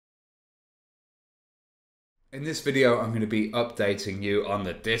In this video, I'm going to be updating you on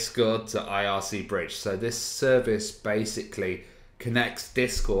the Discord to IRC bridge. So this service basically connects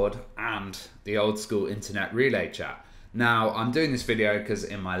Discord and the old school internet relay chat. Now, I'm doing this video because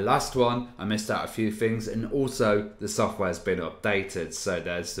in my last one, I missed out a few things, and also the software's been updated. So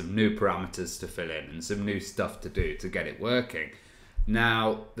there's some new parameters to fill in and some new stuff to do to get it working.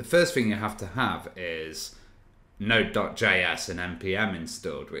 Now, the first thing you have to have is Node.js and npm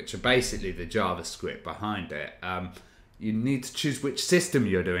installed, which are basically the JavaScript behind it. You need to choose which system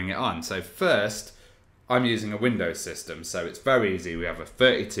you're doing it on. So first, I'm using a Windows system, so it's very easy. We have a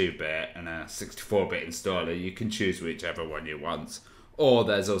 32-bit and a 64-bit installer. You can choose whichever one you want. Or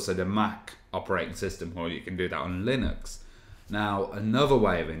there's also the Mac operating system, or you can do that on Linux. Now, another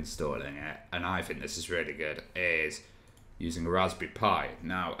way of installing it, and I think this is really good, is using a Raspberry Pi.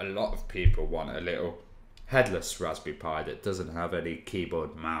 Now, a lot of people want a little headless Raspberry Pi that doesn't have any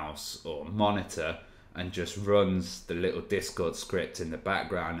keyboard, mouse or monitor and just runs the little Discord script in the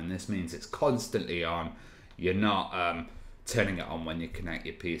background, and this means it's constantly on. You're not turning it on when you connect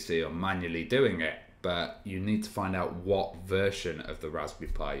your PC or manually doing it, but you need to find out what version of the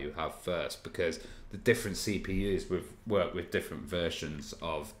Raspberry Pi you have first, because the different CPUs work with different versions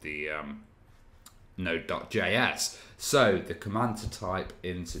of the Node.js. So the command to type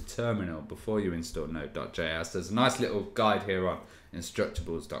into terminal before you install Node.js, there's a nice little guide here on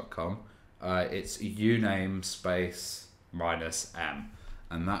instructables.com. It's uname space -m,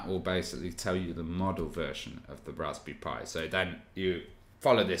 and that will basically tell you the model version of the Raspberry Pi. So then you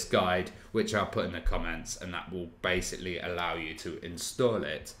follow this guide, which I'll put in the comments, and that will basically allow you to install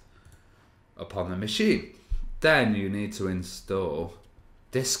it upon the machine. Then you need to install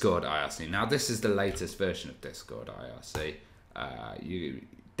Discord IRC. Now this is the latest version of Discord IRC. You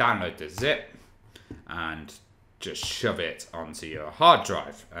download the zip and just shove it onto your hard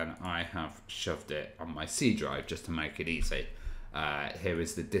drive, and I have shoved it on my C drive just to make it easy. Here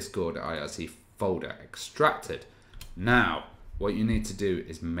is the Discord IRC folder extracted. Now what you need to do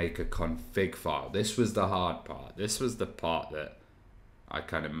is make a config file. This was the hard part. This was the part that I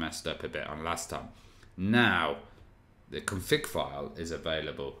kind of messed up a bit on last time. Now the config file is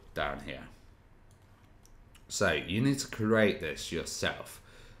available down here. So you need to create this yourself.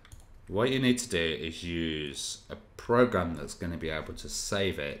 What you need to do is use a program that's going to be able to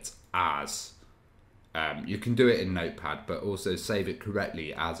save it as, you can do it in Notepad, but also save it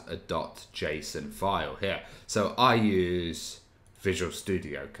correctly as a .json file here. So I use Visual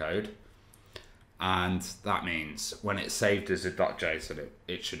Studio Code, and that means when it's saved as a .json,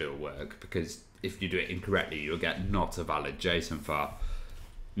 it should all work, because if you do it incorrectly, you'll get not a valid JSON file.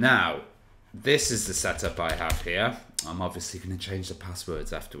 Now, this is the setup I have here. I'm obviously going to change the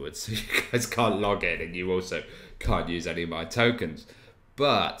passwords afterwards, so you guys can't log in, and you also can't use any of my tokens.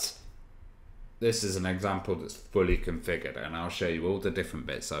 But this is an example that's fully configured, and I'll show you all the different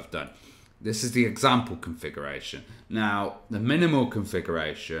bits I've done. This is the example configuration. Now, the minimal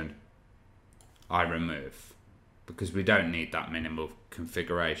configuration I remove, because we don't need that minimal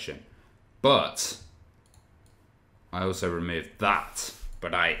configuration. But I also removed that,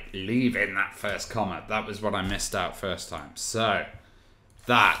 but I leave in that first comma. That was what I missed out first time. So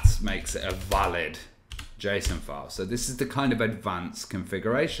that makes it a valid JSON file. So this is the kind of advanced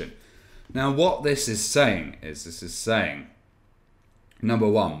configuration. Now what this is saying is, number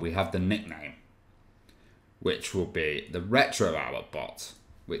one, we have the nickname, which will be the Retro Hour bot,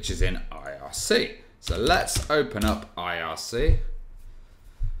 which is in IRC. So let's open up IRC.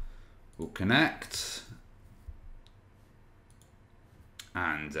 We'll connect,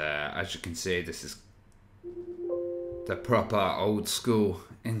 and as you can see, this is the proper old school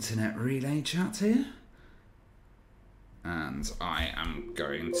internet relay chat here, and I am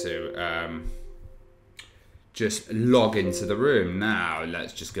going to just log into the room. Now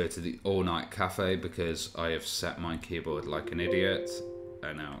let's just go to the all-night cafe, because I have set my keyboard like an idiot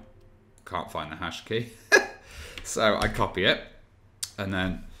and now can't find the hash key. So I copy it and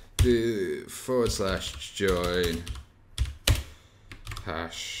then do /join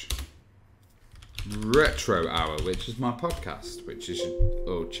hash retro hour, which is my podcast, which you should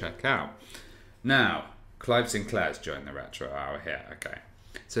all check out. Now, Clive Sinclair's joined the retro hour here. Okay,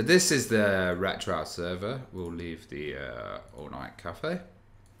 so this is the retro hour server. We'll leave the all night cafe.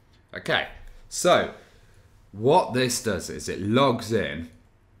 Okay, so what this does is it logs in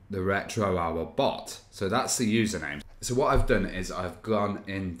the retro hour bot. So that's the username. So what I've done is I've gone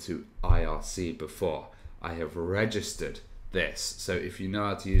into IRC before. I have registered this. So if you know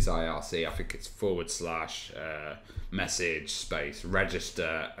how to use IRC, I think it's / message space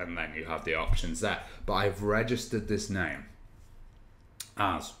register, and then you have the options there. But I've registered this name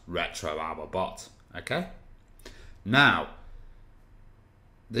as Retro Hour Bot. Okay, Now,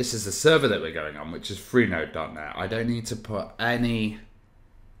 this is the server that we're going on, which is freenode.net. I don't need to put any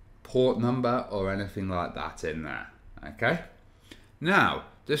port number or anything like that in there. Okay? Now,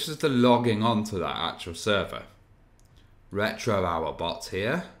 this is the logging onto that actual server. Retro hour bot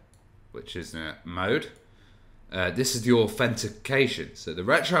here, which is in mode. This is the authentication. So the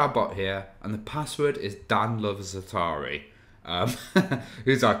retro hour bot here, and the password is Dan Loves Atari,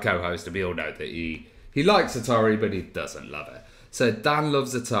 who's our co-host, and we all know that he likes Atari, but he doesn't love it. So Dan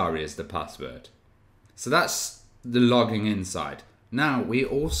Loves Atari is the password. So that's the logging inside. Now we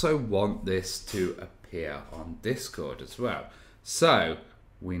also want this to appear on Discord as well. So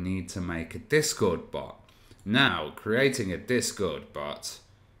we need to make a Discord bot. Now, creating a Discord bot,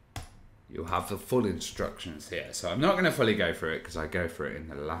 you'll have the full instructions here. So I'm not going to fully go through it because I go through it in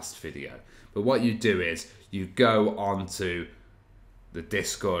the last video. But what you do is you go onto the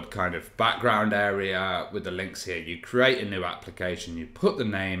Discord kind of background area with the links here. You create a new application, you put the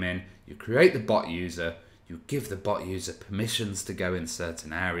name in, you create the bot user, you give the bot user permissions to go in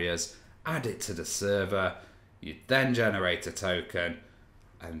certain areas, add it to the server, you then generate a token,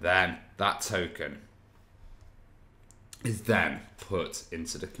 and then that token is then put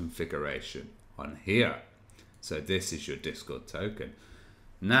into the configuration on here. So this is your Discord token.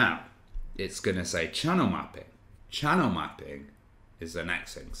 Now, it's going to say channel mapping. Channel mapping is the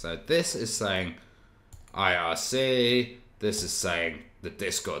next thing. So this is saying IRC, this is saying the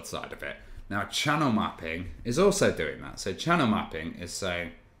Discord side of it. Now channel mapping is also doing that. So channel mapping is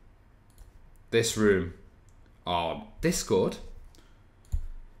saying this room on Discord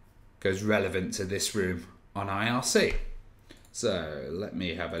goes relevant to this room on IRC. So let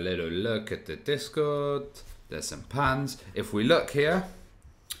me have a little look at the Discord. There's some pans. If we look here,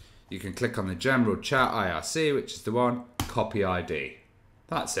 you can click on the general chat IRC, which is the one, copy ID.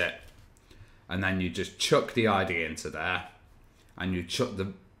 That's it. And then you just chuck the ID into there, and you chuck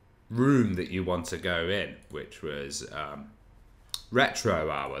the room that you want to go in, which was retro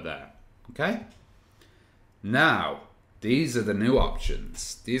hour there. Okay? Now, these are the new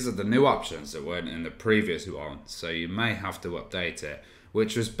options. These are the new options that weren't in the previous one, so you may have to update it,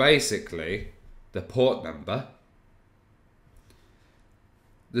 which was basically the port number,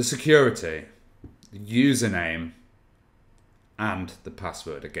 the security, the username, and the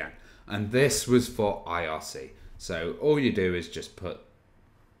password again. And this was for IRC. So all you do is just put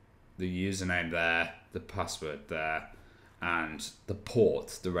the username there, the password there, and the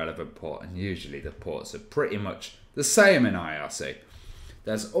port, the relevant port. And usually the ports are pretty much the same in IRC.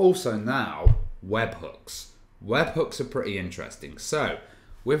 There's also now webhooks. Webhooks are pretty interesting. So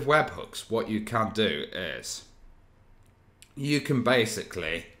with webhooks, what you can do is you can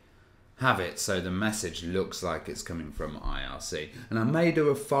basically have it so the message looks like it's coming from IRC. And I may do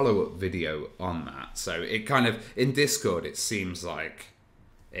a follow-up video on that. So it kind of, in Discord, it seems like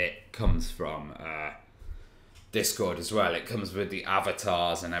it comes from Discord as well. It comes with the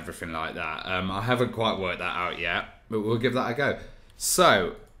avatars and everything like that. I haven't quite worked that out yet, but we'll give that a go.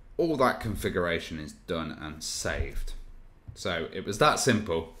 So all that configuration is done and saved. So it was that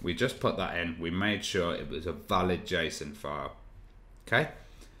simple. We just put that in. We made sure it was a valid JSON file. Okay.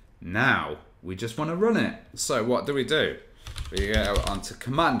 Now we just want to run it. So what do? We go onto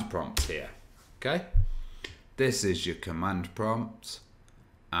command prompt here. Okay. This is your command prompt,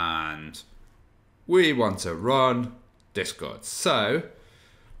 and we want to run Discord. So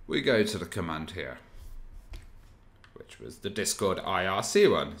we go to the command here, which was the Discord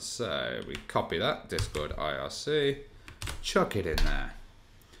IRC one. So we copy that, Discord IRC, chuck it in there.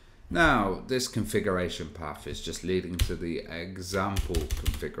 Now this configuration path is just leading to the example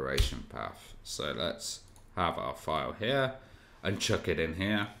configuration path. So let's have our file here and chuck it in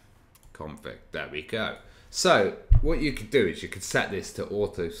here, config, there we go. So what you could do is you could set this to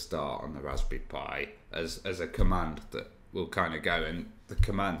auto start on the Raspberry Pi as a command that will kind of go, and the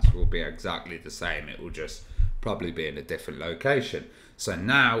commands will be exactly the same. It will just probably be in a different location. So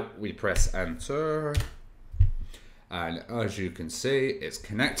now we press enter, and as you can see, it's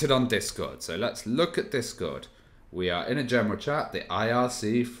connected on Discord. So let's look at Discord. We are in a general chat. The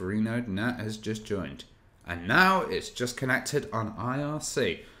IRC freenode.net has just joined, and now it's just connected on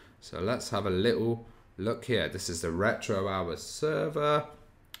IRC. So let's have a little look here. This is the retro hour server,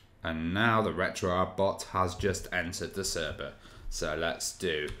 and now the retro hour bot has just entered the server. So let's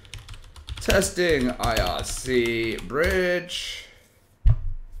do testing IRC bridge.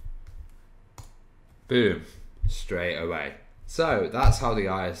 Boom, straight away. So that's how the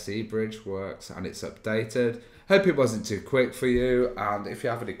IRC bridge works, and it's updated. Hope it wasn't too quick for you, and if you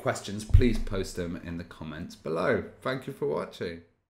have any questions, please post them in the comments below. Thank you for watching.